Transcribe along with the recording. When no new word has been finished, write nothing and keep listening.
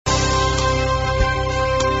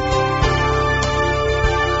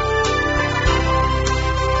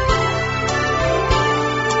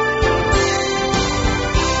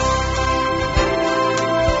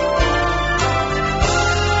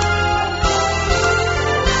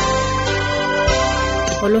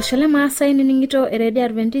Oloshole Maasai niningito eredi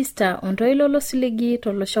Adventista ontoilo lo siligi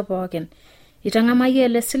tolosho pookin. Itang'amayie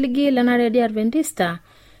ele siligi lena redi Adventista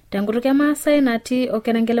tenkutuk Maasai natii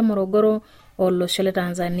Okerengele Morogoro oloshole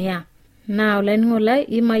Tanzania. Na olainining'olai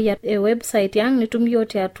imaya website yang nitum yo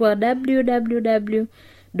tiatua www.awr.org.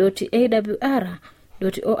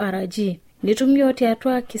 Nitum yo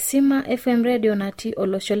tiatua Kisima FM Radio natii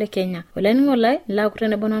oloshole Kenya. Olainining'olai la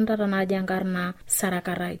kutene bonontata na jangarna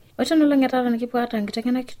Sarakarai. Ochano langetata nikipata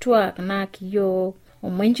ngitekena kituak na kiyo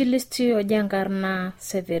omwenjilisti ojangarna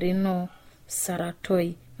Severino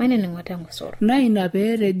Saratoi. Maine ningote ngosoro. Na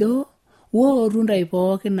inapere do wo runda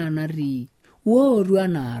ipoke nanari. Wo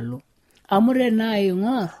ruanalo. Amure na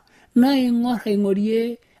ingor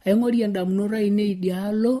ingorie ndamnura ine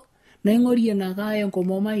idialo. Na ingorie nakaya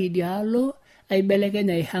nkomoma idialo.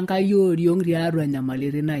 Aibelekenya ihanga yori yongri arwa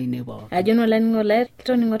nyamaliri na inebo. Ajono laning'olai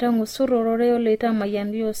kitoni ngote ngosoro rore oleita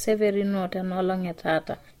mayandio Severino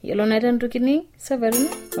tenolongetata. Yolo naita ntukini Severino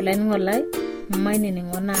olaning'olai maine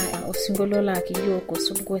ningona osingolo la kiyo ko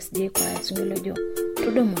subquest je kwa singolo jo.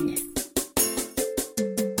 Todo munye.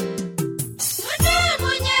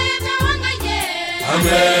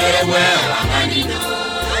 Amewe wanganino.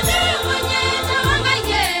 Amewe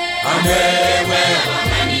wangaye. Amewe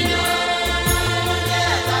wanganino.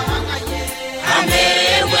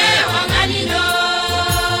 Amewe wanganino.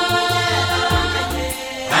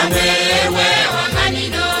 Amewe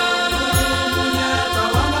wanganino.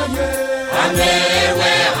 Amewe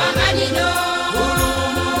wanganino.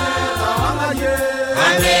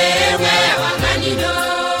 Amewe wanganino.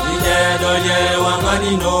 Inedoye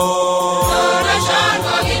wanganino.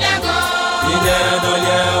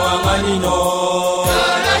 Inedoye wanganino.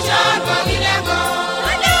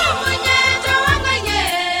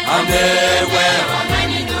 Amewe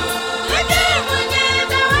wanganino.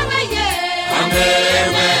 Amewe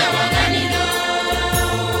wanganino.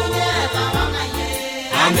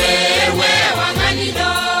 Amewe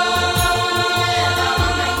wanganino.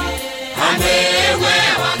 Amewe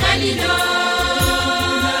wanganino.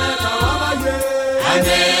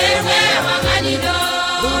 Amewe wanganino.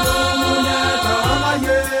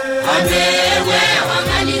 Amewe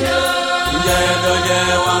wanganino. Inedoye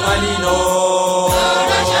wanganino.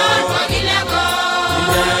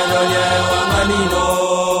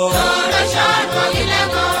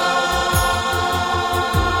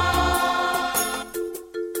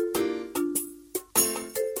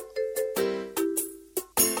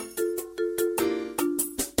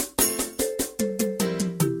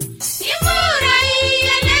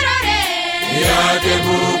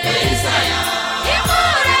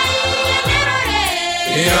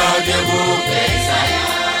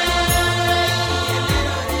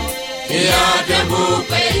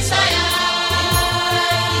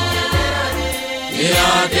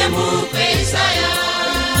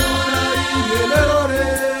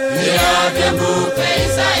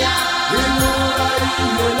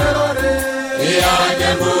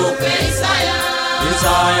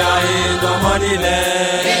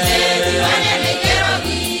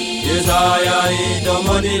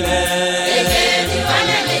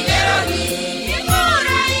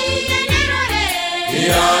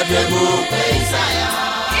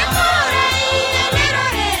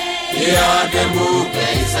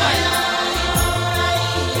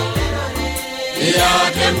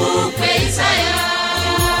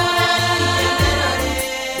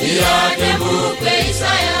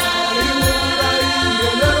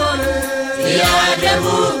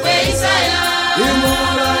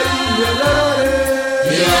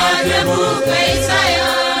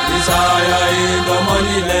 Isaiah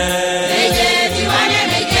indomonile.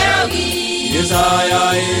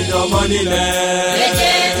 Isaiah indomonile.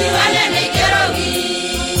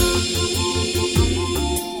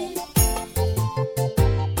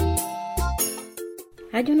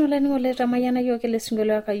 Ajono laning'olai tamayana yokele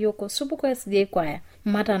singolo akayoko subquest je kwaya.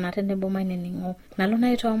 Mata natende bomaine ningo. Nalo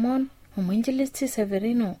naito amon omwenjilisti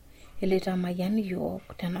Severino elita mayani yok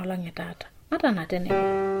tenolongetata. Mata natende.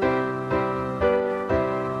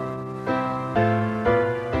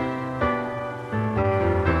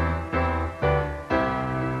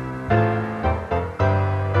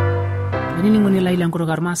 Nining'oni laila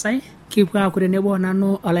nkurukar Maasai kipwa kurenebo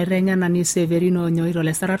nanu olaireng'ena ni Severino nyoiro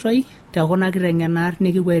le Saratoi tekuna kiteng'enar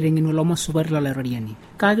nikipwa aiteng'enu lomo supati lolairoriani.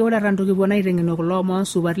 Kake ore eton kipwa aiteng'enu kulo omon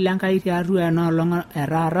supati lenkai tiatua enoolong'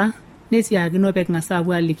 etaata nesiakino peking'asa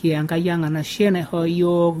apuo aliki Enkai ang' enashe naishoo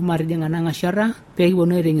yiok matijing'a nang'ashata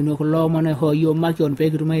pekipwonu aiteng'enu kulo omon naishoo yiok makeon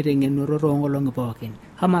pekitum aiteng'enuto toonkolong'i pookin.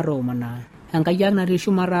 Ama toomona Enkai ang' natii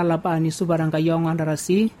shumata alapaani supat Enkai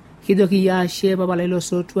oong'ondarasi kijoki yashe papalai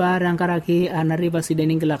losotua tenkaraki anaripa sidai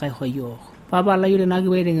ningila kaisho yiok. papalai ore naa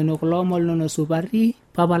kipuo aiteng'enu kulo omon linono supati,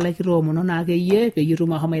 papalai kitoomono naa akeyie peyie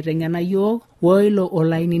itum ahomo aiteng'ena yiok woilo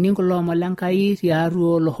olainining kulo omon lenkai tiatua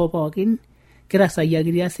olosho pookin,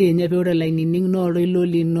 kitasayiakitia siinye pee ore ilainining naa oltoilo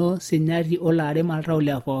lino sinyati olo arem oltau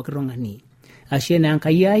le pooki tung'ani. Ashe naa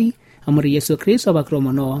Enkai ai amu te Yesu Kristo apa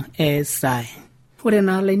kitoomono esae. Ore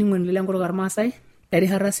naa olainining'oni lenkutuk ormaasai,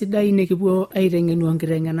 erishata sidai nikipuo aiteng'enu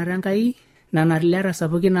enkiteng'enata Enkai nana ileta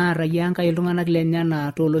sapukin naarayie Enkai iltung'anak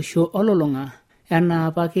lenyenak tolosho olulung'a enaa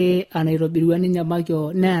apake anaitobirua ninye Makio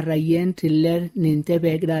neerayie entilet ninche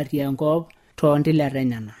peegira aatii enkop toontilet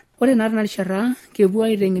enyenak. Ore naa tena rishata kipuo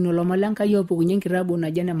aiteng'enu ilomon lenkai oopukunye enkitabu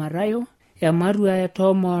naji ene Mathayo, ematua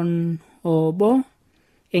 11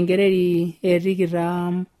 enkereri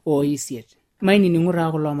 28. Mainining'u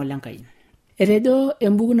taa kulo omon lenkai. Etejo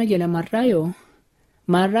embuku naji ene Mathayo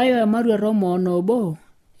ematua 11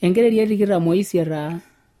 enkereri 28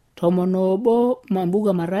 embuku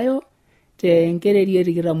e Mathayo te enkereri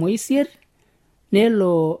 28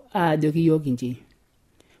 nelo aajoki yiok inji.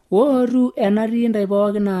 Wootu enatii ntae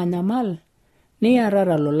pookin naanyamal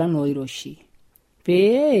niatata lolan oiroshi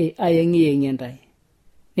pee ayeng'iyeng'ie ntae.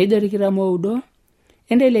 Nejo 29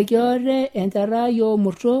 enteleki ate enchata ai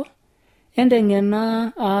oomurto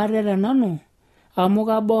enteng'ena aate tenanu amu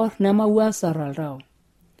kabor nemawuasar oltau.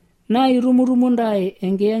 Naa itumutumu ntae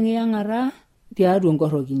enkiyeng'iyeng'ata tiatua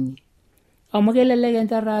enkorrokinyi amu kelelek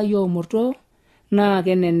enchata ai oomurto naa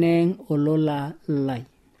keneneng' olola lai.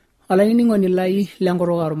 Olainining'oni lai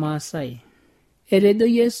lenkutuk ormaasai, etejo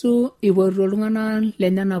Yesu ipotito iltung'anak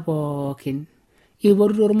lenyenak pookin,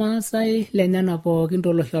 ipotito irmaasai lenyenak pookin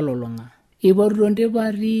tolosho olulung'a, ipotito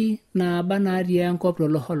ntipati naaba natii enkop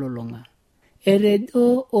tolosho olulung'a.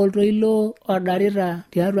 Etejo oltoilo odarita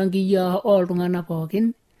tiatua nkiyia oltung'anak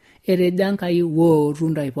pookin, etejo Enkai wootu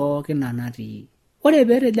ntae pookin anatii. Ore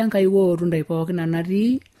peetejo Enkai wootu ntae pookin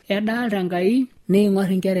anatii, edalta Enkai neing'or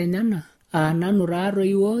inkera enyenak nanu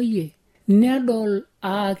taatoi wooyie, nedol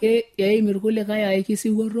aake eim irkulikae aiki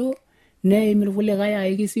siwuoto, neim irkulikae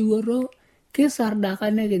aiki siwuoto, kisardaka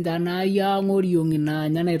nekincha naa yiok ng'oriong'i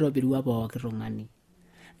naanya naitobirua pooki tung'ani.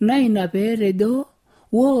 Na ina peetejo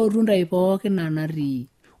wootu ntae pookin anatii,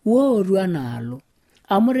 wootu enaalo.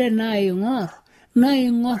 Amu tenaing'or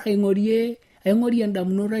aing'orie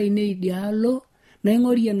indamunot ainei idialo,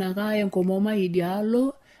 naing'orie nakai enkomom ai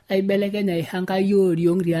idialo, aibelekenya aisho Enkai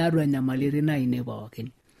oriong' tiatua nyamalitin ainei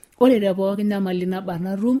pookin. Ore te pooki nyamali naba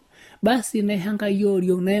natum, basi naisho Enkai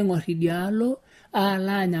oriong' naing'or idialo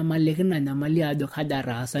ala anyamaliki ina nyamali ajo kaja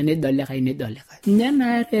ataasa nejo likae. Nye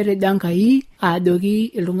naa etejo Enkai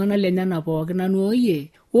ajoki iltung'anak lenyenak pookin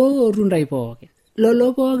nanooyie wootu ntae pookin.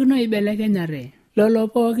 Lolo pookin oibelekenyate, lolo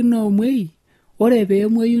pookin oomwei, ore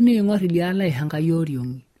peemweyu niing'or idialo aisho Enkai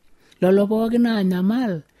oriong'i. Lolo pookin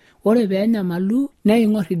aanyamal, ore peenyamalu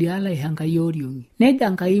neing'or idialo aisho Enkai oriong'i. Nejo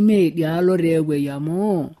Enkai mee idialo teewuei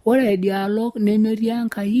amu ore idialo nemetii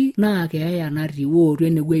Enkai naa keeya natii, wootu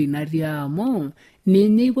enewuei natii amu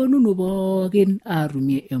ninye iponunu pookin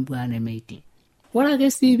aatumie empuan nemeiti. Ore ake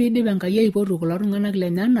sii piidip Enkai aipotu kulo tung'anak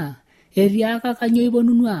lenyenak, etiaka kanyoo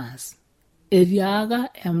iponunu aas?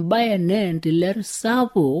 Etiaka embaye neentilet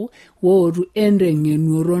sapuk wootu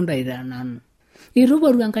enteng'enuoto ntae tenanu.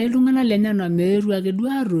 Itupotu Enkai iltung'anak lenyenak meetu ake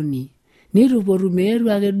duo aatoni, nitupotu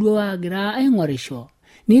meetu ake duo aagira aing'orisho,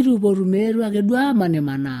 nitupotu meetu ake duo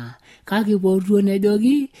amanimanaa, kake ipotuo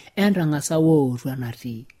nejoki entang'asa wootu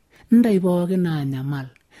enatii. Ntae pookin naanyamal,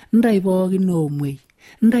 ntae pookin oomwei,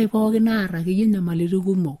 ntae pookin naata akeyie nyamalitin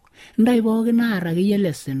kumok, ntae pookin naata akeyie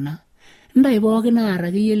lesina, ntae pookin naata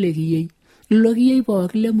akeyie lekiyiei, ilo kiyiei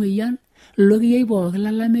pookin lemweyian, ilo kiyiei pookin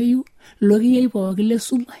lolameyu, ilo kiyiei pookin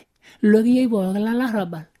lesumash, ilo kiyiei pookin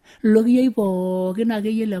lolarrabal, ilo kiyiei pookin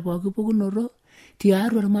akeyie le pooki pukunoto,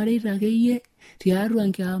 tiatua irmareita akeyie, tiatua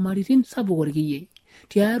nkiamaritin sapuk orkiyiei,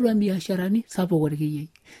 tiatua mbiasharani sapuk orkiyiei,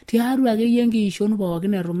 tiatua akeyie nkiishon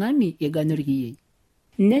pookin etung'ani iganya orkiyiei.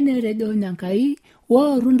 Nene etejo Enkai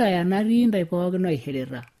wootu ntae enatii ntae pookin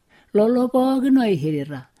oishirita, lolo pookin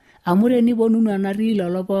oishirita, amu teniponunu enatii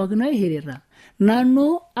lolo pookin oishirita,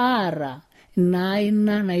 nanu aata naa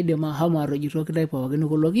ina naidim ahomo atujitoki ntae pookin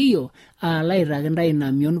kulo kiyio ala aitaki ntae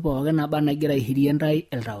ina mion pookin naba nagira aihirie ntae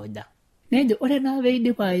iltauja. Nejo ore naa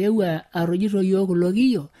peidip ayeu atujito yiok kulo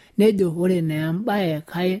kiyio, nejo ore naa embaye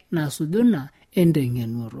kae nasujuna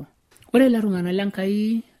enteng'enuoto. Ore ele tung'anak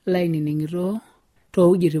lenkai lainining'ito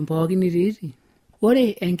toowuejitin pookin nitiiti,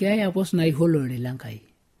 ore enkeeya pus naisho olorere lenkai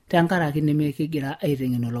tenkaraki nemekigira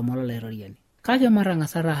aiteng'enu ilomon lolairoriani. Kake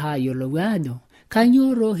matang'asa taa ayiolou ajo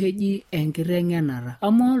kanyoo tooshi eji enkiteng'enata,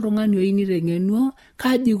 amu oltung'ani oyieu niteng'enuo,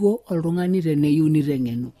 kaji iko oltung'ani teneyieu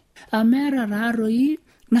niteng'enu. Amu eeta taatoi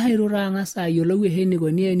nairura ng'asa ayiolou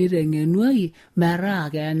enikoni eniteng'enuaki metaa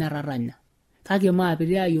keenyararanya kake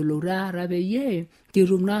maapiti ayiolou taata peyie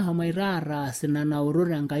kitum naa ahomoita ataas ina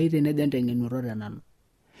naurot Enkai tenejo enteng'enuoto tenanu.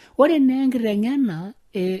 Ore naa enkiteng'ena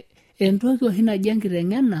entoki oshi naji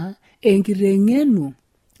enkiteng'ena enkiteng'enu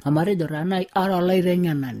amatejo taa nai ara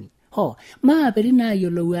olaiteng'enani maapiti naa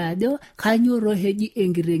ayiolou ajo kanyioo tooshi eji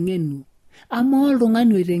enkiteng'enu amaa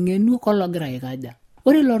oltung'ani oiteng'enuo kologira aikaja.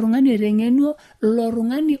 Ore ilo tung'ani oiteng'enuo ilo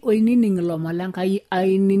tung'ani oinining' ilomon Lenkai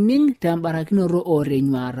ainining' tembarakinoto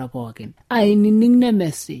ootenyuaata pookin ainining'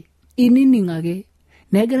 nemesi inining' ake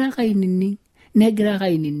negira ake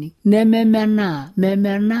ainining' nememenaa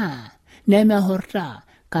nemehortaa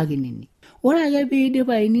kake inining'. Ore ake piidip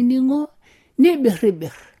ainining'o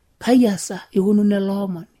nibirribirr kayiasa ikununo ele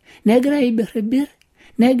omoni negira aibirribirr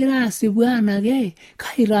negira asipu anake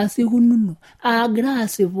kaitaasa ikununo agira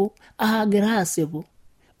asipu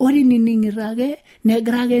ore inining'ito ake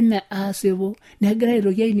negira ake asipu negira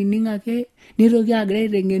aitoki ainining' ake nitoki agira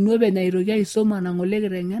aiteng'enu openy aitoki aisoma nang'ole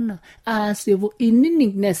kiteng'ena asipu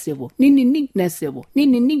inining' nesipu.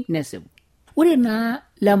 Ore naa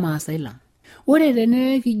lemaasai lang ore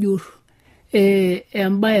tenekijurr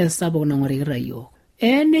embaye sapuk nang'orikita yiok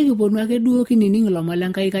nikiponu ake duo kinining' ilomon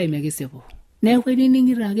Lenkai kake mekisipu. Neeku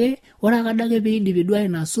inining'ito ake ore ake piidipi duo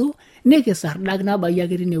ainasu nikisardak nabayie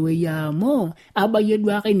ake tinewueji amu abayie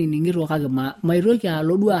duo ake ainining'ito kake maitoki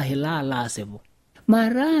alo duo alo asipu.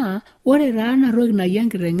 Mataa ore taa ena toki naji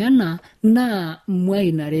enkiteng'ena naa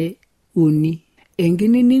imuain are uni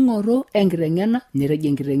enkinining'oto enkiteng'ena nitejo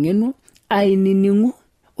enkiteng'enu ainining'u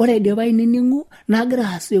ore aidipa ainining'u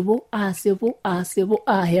nagira asipu asipu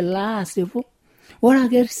ore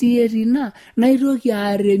ake sii etii ina naitoki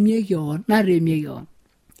aremie keon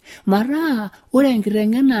mataa ore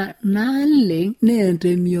enkiteng'ena naaleng naa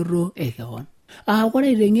entemioto ekeon. Ore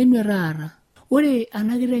aiteng'enu taata ore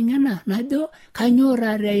ena kiteng'ena najo kanyioo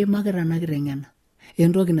taata eimakita ena kiteng'ena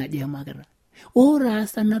entoki naje eimakita ore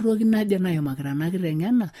aasa ena toki naje naimakita ena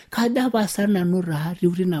kiteng'ena kajo apa sa nanu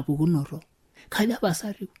taatiu tina pukunoto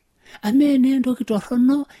amaa enaa entoki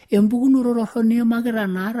torrono empukunoto torrono imakita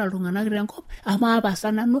naata iltung'anak tenkop amaa apa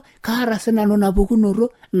sa nanu kaata sinanu ina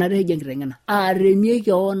pukunoto natejo enkiteng'ena aremie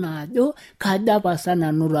keon ajo kajo apa sa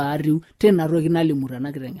nanu taatiu tina toki nalimu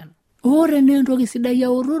tena kiteng'ena. Ore enaa entoki sidai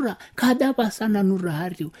aututa kajo apa sa nanu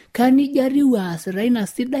taatiu kanijia atiu aasita ina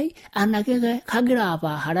sidai anake kagira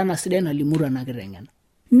apaahara ina sidai nalimu tena kiteng'ena.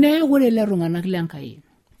 Neeku ore ele tung'anak Lenkai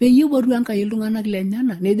peyie ipotu Enkai iltung'anak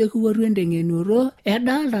lenyana nejo kipotu enteng'enuoto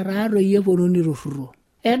edalta taatoi eponu niturruro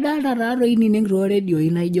edalta taatoi nining' tooredioi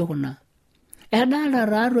naijo kuna edalta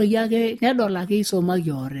taatoi ake nedol ake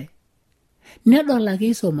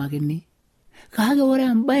isomakini kake ore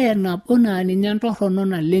embaye nabo naa ninye entorrono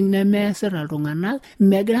naleng nemeesita iltung'anak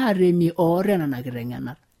megira atemie oota nena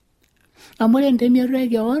kiteng'enat amu ore entemioto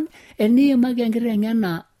ekeon eniimaki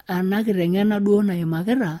enkiteng'ena ena kiteng'ena duo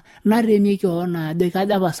naimakita natemie keon ajo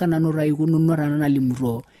kajo apa sa nanu taikununo tena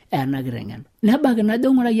nalimuto ena kiteng'ena nebaiki najo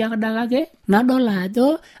ng'urai ake nadol ajo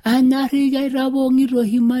anyarriki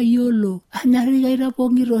aitapong'itohi mayiolo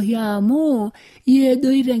anyarriki amu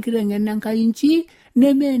iejoi tenkiteng'ena Enkai inchi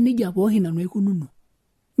nemeenijia pooki nanu aikununo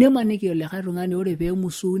nimaniki olikae tung'ani ore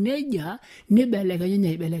peemusuu nejia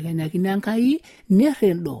nibelekenyakini Enkai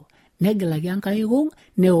nirrindo negilaki Enkai kung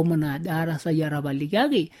neomon ajo arasai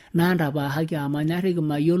atapalikiaki naantapaahaki amu anyarriki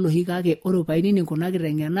mayiolohi kake ore painining' kuna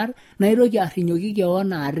kiteng'enat naitoki arrinyoki keon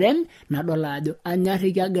arem nadol ajo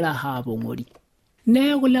anyarriki agira aapong'ori.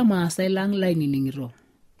 Neeku lemaasai lang lainining'ito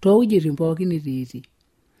toowuejitin pookin nitiiti.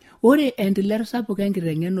 Ore entilet sapuk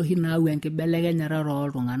enkiteng'ena oshi naau enkibelekenyata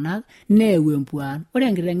tooltung'anak neeu empuan. Ore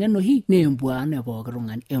enkiteng'ena oshi naa empuan epooki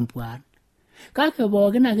tung'ani empuan. Kake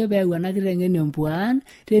pookin ake peeu ena kiteng'ena empuan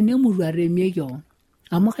tenemutu atemie keon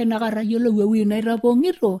amu kainakata ayiolou ewueji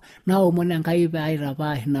naitapong'ito naomon Enkai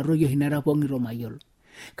paaitapaash ina toki oshi naitapong'ito mayiolo.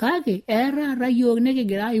 Kake eetaata yiok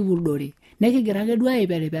nekigira aipuldore nekigira ake duo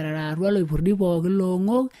aiperiperera atua loipurdi pookin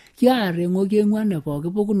loong'ok kiata eng'oki eng'uan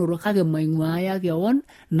epooki pukunoto kake maing'uaya keon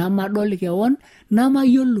namadol keon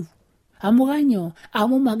namayiolou amu kanyoo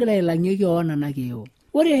amu magira ailang'ie keon ena kioo.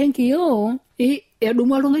 Ore enkiyoo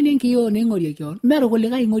edumu oltung'ani enkiyoo neing'orie keon meeta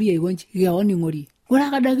kulikae ing'orie aikonji keon ing'orie. Ore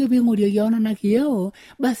akadake piing'orie keon ena kiyoo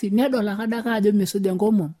basi nedol akadake ajo mesuj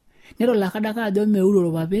enkomom nedol akadake ajo meuro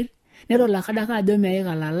irpapit nedol akadake ajo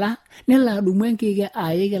meika lala nelo adumu enkike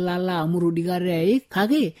aik ilala amu itu dikata eik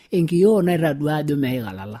kake enkiyoo naitadua ajo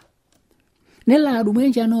meika lala nelo adumu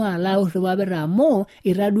enchanua alo aur irpapit amu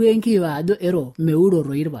itadua enkiyoo ajo ero meuro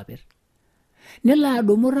toi irpapit nelo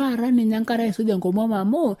adumu taata ninye enkare aisuj enkomom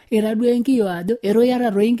amu itadua enkiyoo ajo ero yata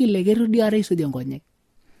toi nkilek itu dikata aisuj enkonyek.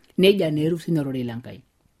 Nejia naa etiu sinye ororei Lenkai.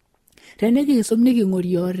 tenikisum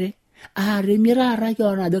niking'ori ate mira araki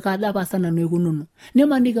ona ajo kaja pasa nanu ikununo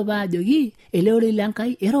nimaniki paajoki ele ore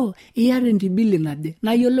lenkai ero iyata entibili naje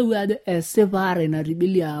nayiolou ajo esipa are ina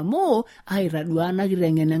tibili amu aitadua ena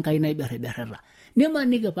kiteng'ena Enkai naiberriberrita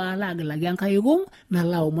nimaniki paalo agilaki Enkai kung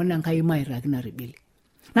nalo aomon Enkai maitaki ina tibili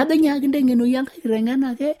najo nyaaki nteng'enoki Enkai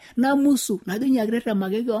kiteng'ena ake namusu najo nyaaki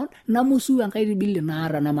tetemaki keon namusu Enkai tibili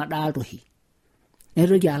naata nemadaalta oshi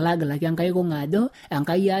naitoki alo agilaki Enkai kung ajo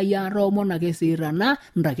Enkai ai atoomon ake sii tena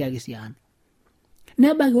ntakiaki sian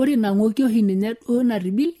nebaki ore nang'oki oshi ninye duo ina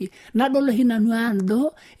tibili nadol oshi nanu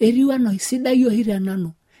ajo etiu enaa sidai oshi tenanu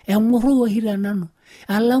eng'orrou oshi tenanu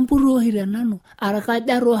alamburu oshi tenanu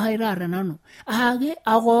arakajaru oshi taata tenanu ake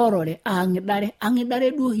akoorore ang'idare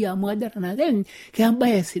duo oshi amu ajo tenake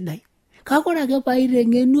kembaye sidai kake ore ake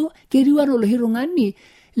paiteng'enu ketiu enaa oloshi tung'ani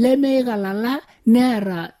lemeika lala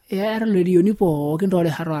neeta ilorioni pookin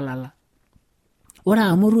toorishat oolala ore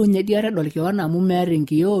amu itu ninye dii edol keon amu meeta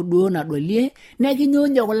enkioo duo nadolie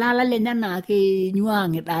nekinyuunye kulo ala lenye naa kinyua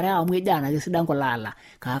ang'idare amu ejo enaa kesidan kulo ala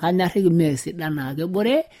kake kanyorriki mee sidan naa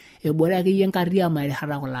ebore akeyie enkariama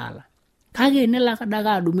erishata kulo ala kake nelo ake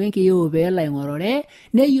adumu enkioo peelo aing'orore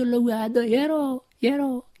neyiolou ajo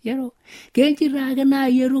yero kenchi taake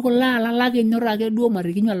naayetu kulo ala lakinyorr ake duo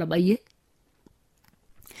matikinyu olabayie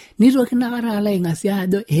nitoki nakata alo aing'asia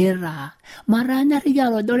ajo taa mataanyorriki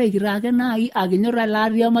atodore kitaake nai akinyorr ele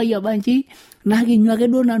ariamai abanji nakinyu ake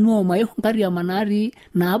duo nanu omaiku nkariama natii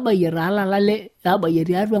naabayie taa lala abayie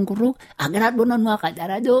tiatua enkutuk agira duo nanu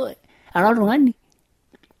akajare ajo ara oltung'ani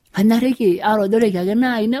anyorriki atodoreki ake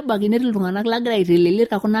nai nebaki netii iltung'anak lagira aitelelie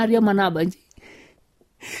tekuna ariama naabanji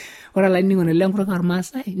ore olainining'oni lenkutuk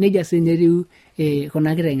ormaasai nejia siinye etiu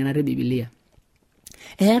kuna kiteng'enat e Biblia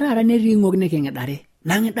taata netii ng'ok niking'idare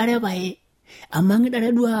nang'idare pae amu ang'idare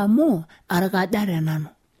duo amu arakajare nanu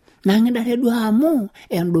nang'idare duo amu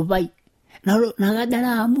endupai nakajare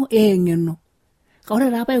amu eng'eno ore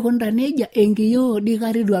taa paikunita nejia enkioo dii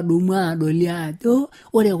karitu adumu adolie ajo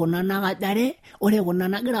ore kuna nakajare ore kuna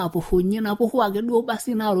nagira apurrunye napuku ake duo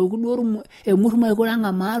basi naaroki duo emurr maikure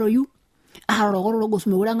ang'amaaroyu aaroko tologos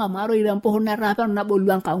mekure ang'amaaroyu tempuku netaa peno nabolu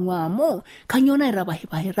enkang'u amu kanyoo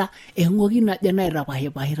naitapashipashita eng'oki naje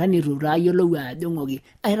naitapashipashita nitu taa ayiolou ajo ng'oki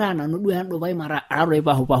aitaa nanu duo endupai mara ara toi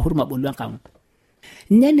pahupahur mabolu enkang'u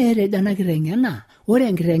ninye naa etejo ena kiteng'ena ore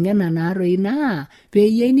enkiteng'ena naa toi naa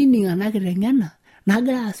peyie inining ena kiteng'ena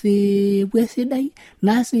nagira asipu esidai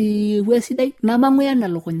namang'uyan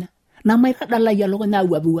elukunya namaitadalai elukunya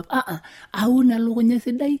awuapiwuap aun elukunya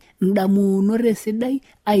esidai indamunot esidai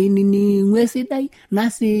ainining'u esidai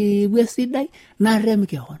nasipu esidai narem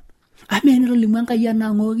keon amu enitolimu Enkai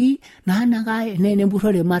enang'oki naanakae naa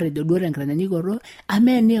enempurrore matejo duo tenkitanyanyukoto amu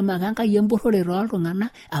eniimaki Enkai empurrore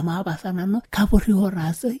tooltung'anak amaa pasa nanu kapurrio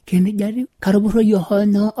taasai kenejia etiu katupurroyie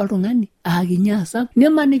hoo oltung'ani kinyi asap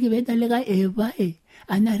nimaniki peejo likae epae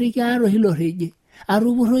anyorriki aata oshi loreje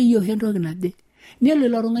atupurroyie oshi entoki naje nelo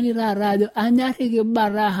ilo tung'ani taata ajo anyorriki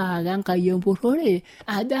bata ake Enkai empurrore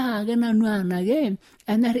ajo ake nanu anake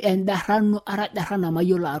arajarrana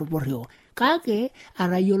mayiolo atupurrio kake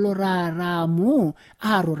atayiolo taata amu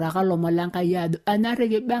aatutaka lomon lenkai ajo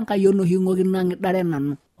anyorriki Enkai enoshi ng'oki nang'idare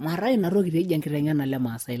nanu mataa ina toki tejo enkiteng'ena le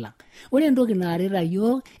Maasai lang ore entoki naarita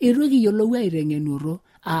yiok itu kiyiolou aiteng'enuto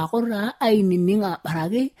aaku taa ainining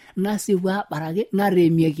abaraki nasipu abaraki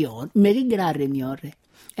naremie keon mekigira aremie ote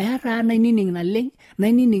eetaa nainining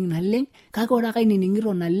naleng kake ore ake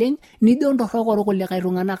ainining'ito naleng nijo ntorrok orkulikae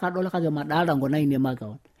tung'anak adol kake madaalta nkuna ainei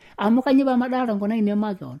makeon amu kanyoo pamadaalta nkuna ainei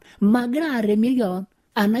makeon magira aremie keon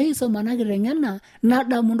anaisum ena kiteng'ena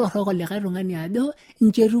nadamu ntorrok olikae tung'ani ajo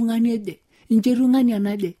njetung'ani eje njetung'ani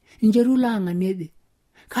enaje nchetu laang'ani eje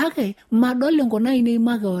kake madol nkuna ainei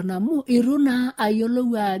makeon amu itu naa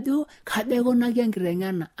ayiolou ajo kaja aikunaki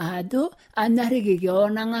enkiteng'ena ajo anyorriki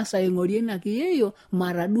keon ang'as aing'orie ina kiyeyo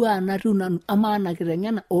matadua natiu nanu amaa ina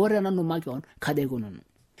kiteng'ena ore nanu makeon kaja aikununo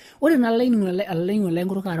ore naa olainining'oni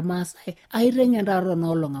lenkutuk ormaasai aiteng'en taata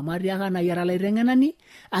enoolong amu atiaka nai ara olaiteng'enani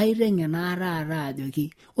aiteng'en naa taata ajoki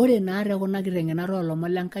ore naa tekuna kiteng'enat oolomon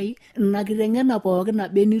lenkai ina kiteng'ena pookin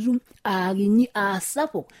nabo enitum aakinyi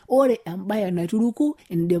aasapuk ore embaye naituruku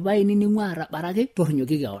indipa ainining'u atabaraki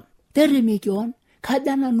torrinyoki keon teremie keon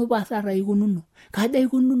kaja nanu pasa aikununo kaja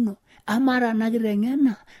aikununo amaa ena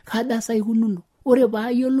kiteng'ena kaja sa aikununo ore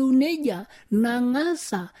paayiolou nejia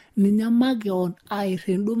nang'asa ninye makeon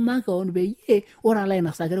airrendu makeon peyie ore alo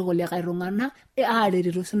ainosaki irkulikae tung'anak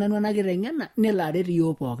aaretito sinanu ena kiteng'ena nelo aret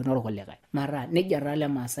iyiok pookin orkulikae mataa nejia taa le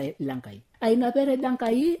Maasai lenkai ina peetejo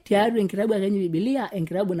Enkai tiatua enkitabu ake Biblia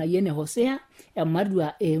enkitabu naji ene Hosea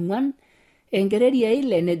ematua 4 enkereria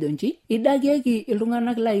 6 nejo nji idakieki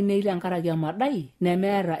iltung'anak lainei tenkaraki emadai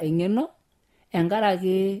nemeeta eng'eno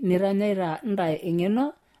enkaraki niranyaira ntae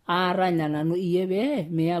eng'eno aranya nanu iyebe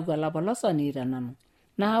miyaku alapolosoni tenanu.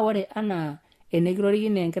 Naa ore ana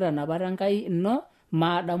enekirorikine enkitanapata Enkai ino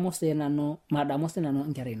maadamu sinanu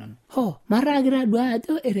nkera inono. Mara kira dua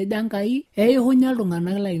ajo etejo Enkai eihunya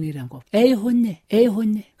iltung'anak lainei tenkop. Eihunye.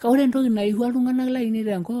 Ore entoki naihua iltung'anak lainei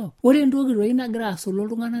tenkop, ore entoki doi nagira asulu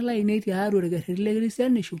iltung'anak lainei tiatua orkerreri le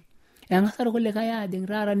Kristianisho, eng'asa irkulikae ajing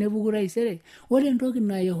taata nepuku taisere, ore entoki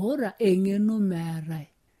naihura eng'eno meetai.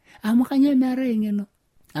 Amu kanyioo meetai eng'eno?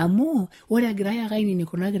 Amu ore egirai ake ainining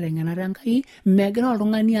kuna kiteng'enata Enkai, megira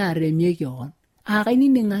oltung'ani aremie keon.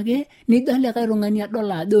 Akainining ake nidol likae tung'ani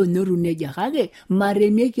adol ajo onyoru nejia, kake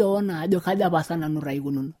maremie keon ajo kaja pasa nanu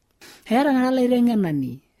raikununo. Eeta nara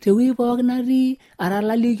laiteng'enani tewueji pookin natii, ara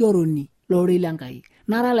lalikioroni lorei lenkai,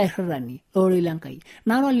 nara lairrirrani lorei lenkai,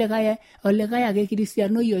 nara olikae ake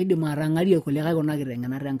kristianoi oidim atang'arie kulikae kuna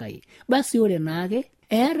kiteng'enata Enkai. Basi ore naake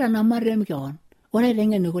eeta namarem keon. Ore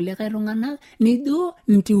aiteng'en kulikae tung'anak nijo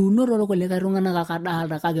ntiunot orkulikae tung'anak ake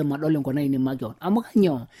adaalta kake madol enkuna ainei makeon. Amu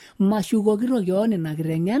kanyoo? Mashukokito keon ina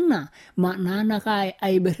kiteng'ena naanaka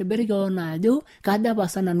aiberber keon ajo kaja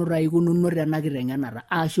pasa nanu raikununo tena kiteng'enata.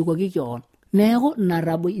 Ashukoki keon. Neeku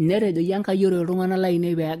naraboi netejoki Enkai ore iltung'anak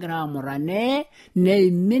lainei peegira amuta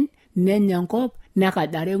neimin, nenya enkop,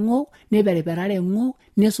 nekajare ng'ok, neperperare ng'ok,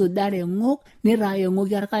 nesujare ng'ok, nitaaya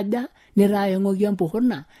ng'oki arkaja, nitaaya ng'oki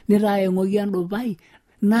empuhuna, nitaaya ng'oki endupai,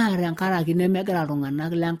 naa tenkaraki nemegira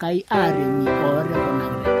iltung'anak lenkai aremi oore kuna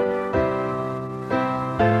kiteng'enat.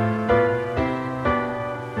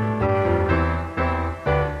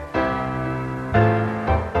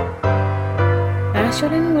 Ashe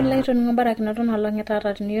olainining'oni lai toningo mbarakinoto nolong'i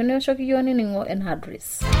taata teniyieu niwoshoki yiok nining'o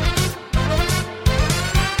en-address.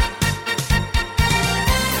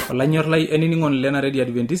 Olanyor lai enining'oni lena Radio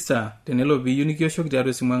Adventista, tenelo piiyieu nikioshoki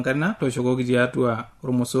tiatua esimu enkarna tooshokoki tiatua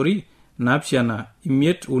ormosori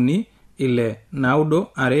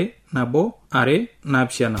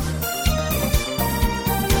 7536921.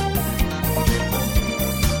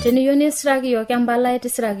 Teniyieu nisiraki yiok empalai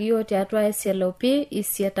tisiraki yiok tiatua SLP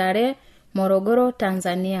 8 Morogoro,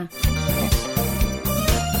 Tanzania.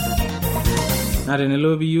 Na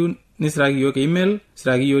tenelo piiyieu nisiraki yiok email,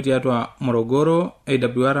 siraki yiok tiatua Morogoro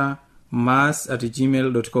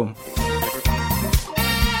awr@mass@gmail.com.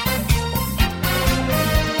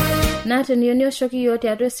 Na teniyieu nioshoki yiok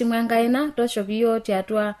tiatua esimu enkaina, tooshoki yiok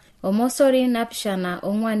tiatua ormosori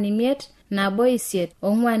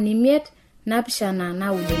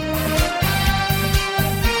 718-458-709.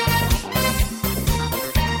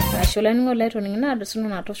 Ashola ningo lai toning'ina adosunu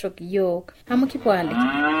na tooshoki yiok amu kipuo aliki.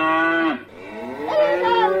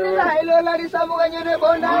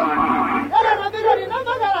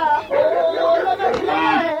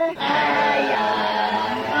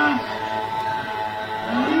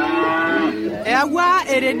 Eawua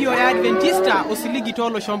eredio ya Adventista osiligi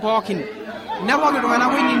tolosho pookin. Nepoki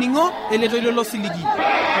iltung'anak oinining'o eletoilo losiligi.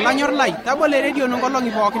 Olanyor lai, tabolo eredio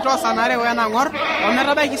nonkolong'i pookin toosanare wenang'or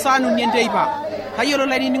ometabaiki saa uni enteipa. Tayiolo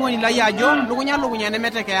lainining'oni lai ajo lukunya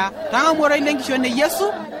nemetekeya. Tang'amu oroi lenkishon e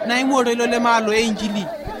Yesu naimu oroi lemaalo e Injili.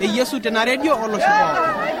 E Yesu tena redio olosho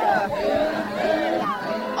pookin.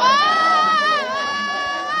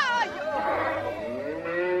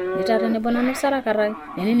 Nitata nebonano sarakarai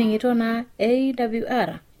nenining'ito na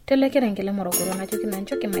AWR telekerenkele Morogoro nachoki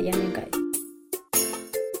nanchoki mayani Enkai.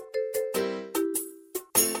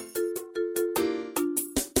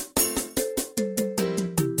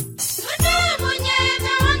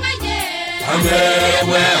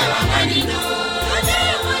 Amewe wanganino,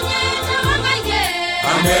 amewe wanganino,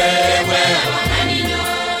 amewe wanganino,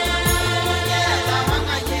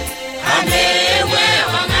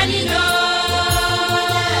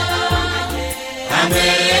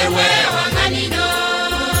 amewe wanganino,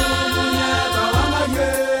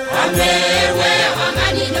 amewe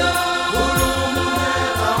wanganino,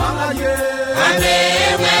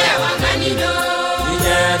 amewe wanganino,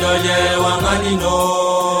 ijedoje wanganino.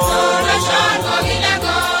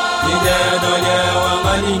 Doye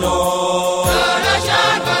wanganino Solo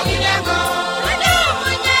sharko gilego Ado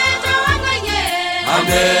munyeta wangaye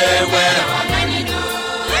Amewe wanganino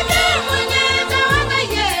Ado munyeta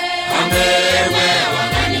wangaye Amewe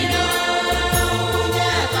wanganino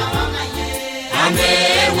Munyeta wangaye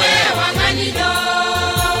Amewe wanganino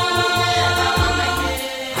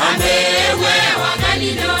Amewe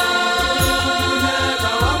wanganino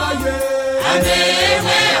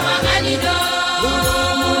Amewe wanganino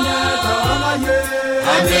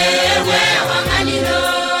Amewe wanganino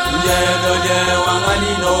Ijedoje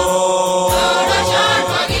wanganino Solo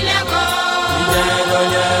sharko gilego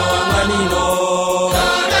Ijedoje wanganino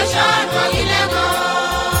Solo sharko gilego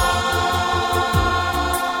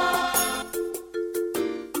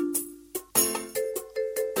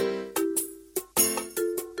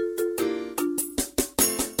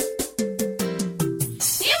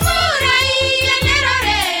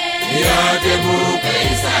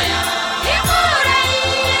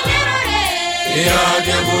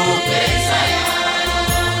Iademu Pesaya.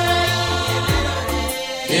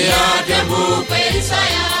 Iademu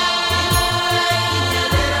Pesaya.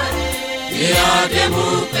 Iademu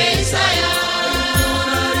Pesaya.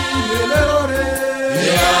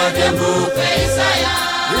 Iademu Pesaya.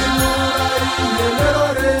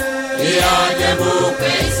 Iademu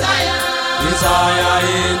Pesaya. Isaya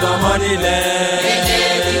indomonile.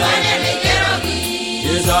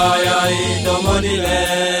 Isaya indomonile.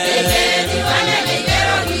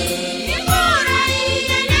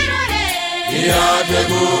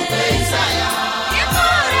 Iademu Pesaya.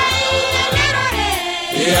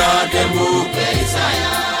 Iademu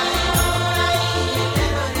Pesaya.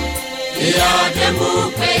 Iademu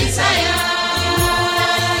Pesaya.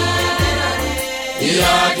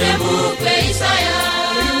 Iademu Pesaya.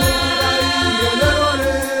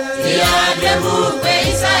 Iademu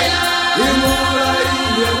Pesaya.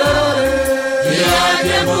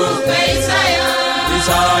 Iademu Pesaya.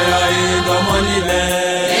 Isaya indomonile.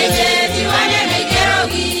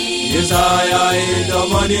 Isaya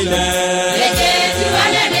indomonile.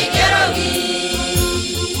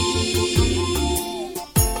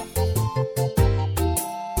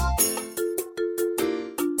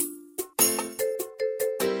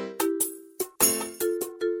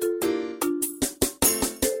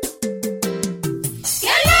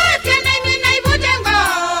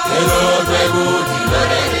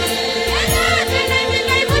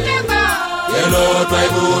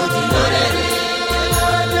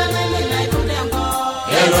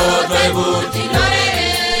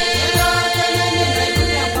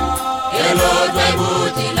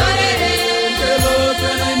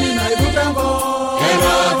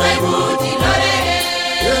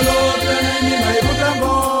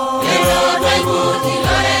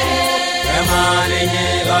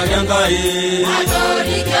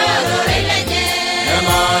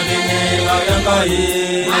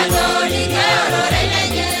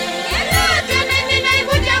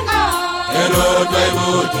 Hello,